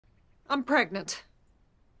I'm pregnant.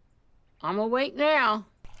 I'm awake now.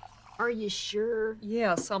 Are you sure?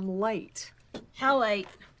 Yes, I'm late. How late?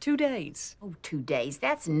 2 days. Oh, 2 days.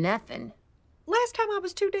 That's nothing. Last time I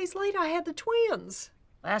was 2 days late, I had the twins.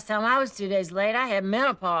 Last time I was 2 days late, I had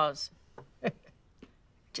menopause.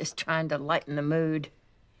 Just trying to lighten the mood.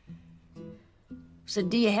 So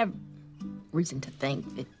do you have reason to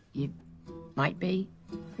think that you might be?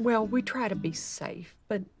 Well, we try to be safe,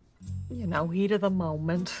 but, you know, heat of the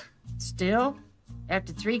moment. Still?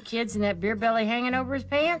 After 3 kids and that beer belly hanging over his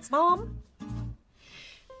pants? Mom,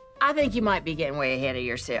 I think you might be getting way ahead of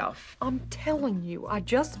yourself. I'm telling you, I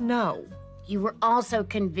just know. You were also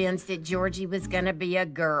convinced that Georgie was gonna be a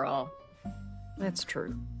girl. That's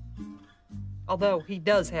true. Although he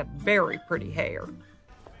does have very pretty hair.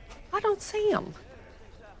 I don't see him.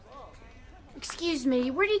 Excuse me,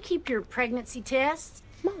 where do you keep your pregnancy tests?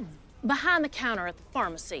 Mom. Behind the counter at the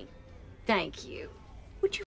pharmacy. Thank you.